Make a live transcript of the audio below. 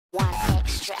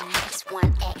extra, it's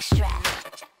one extra.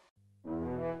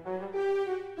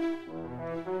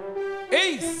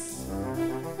 Ace.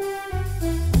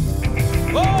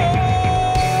 Whoa.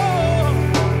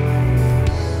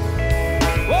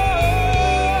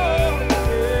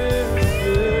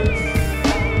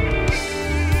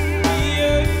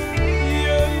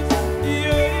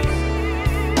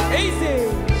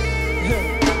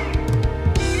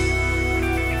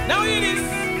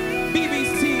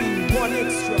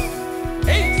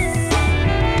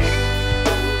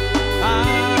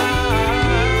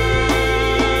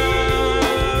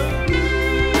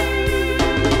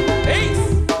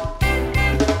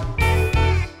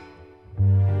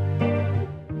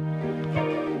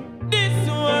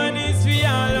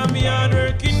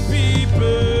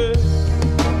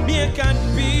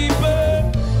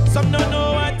 Some don't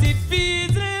know what it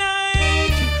feels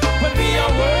like when we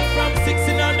are work from 6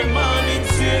 in the morning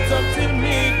straight up till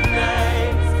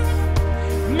midnight.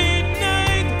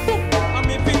 Midnight, boom. I'm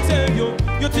if I tell you,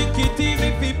 you think it easy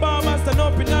if farmers stand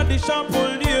up in the shop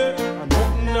all day and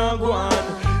nothing a go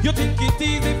on. You think it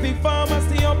easy if farmers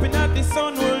stay up in the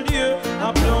sun all day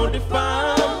and plow the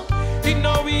farm. It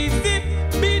no easy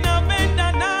being a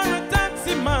vendor nor a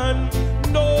taxi man.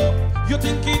 No, you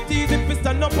think it easy if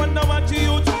stand up and watch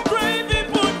you.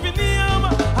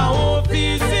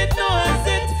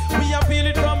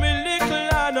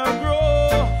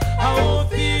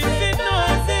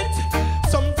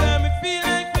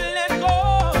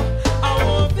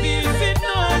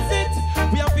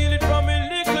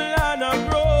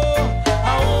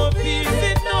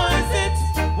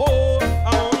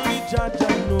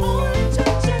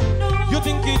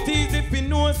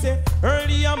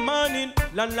 Early morning,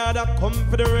 landlord a come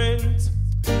for the rent.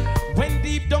 When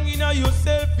deep down in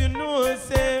yourself, you know,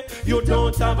 say, you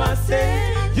don't have a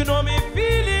say. You know me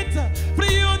feel it. For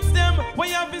the youths them, when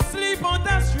you have to sleep on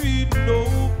the street, no.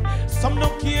 Some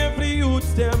don't care for the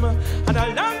youths them. And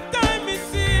a long time me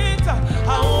see it. I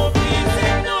hope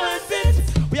you know it.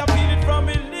 We are feeling from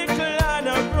a little and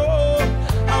a grow.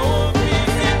 I hope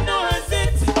you know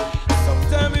it.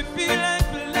 Sometimes we feel like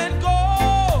we let go.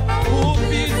 Who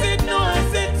feels it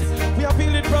knows it. We are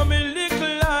feeling from a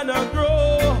little and a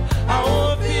grow. I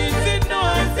hope it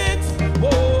knows it.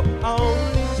 Oh,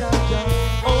 only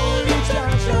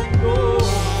Jaja know.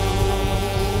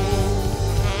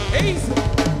 Easy.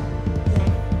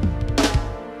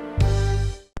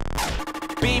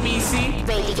 BBC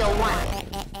Radio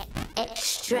 1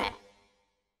 Extra.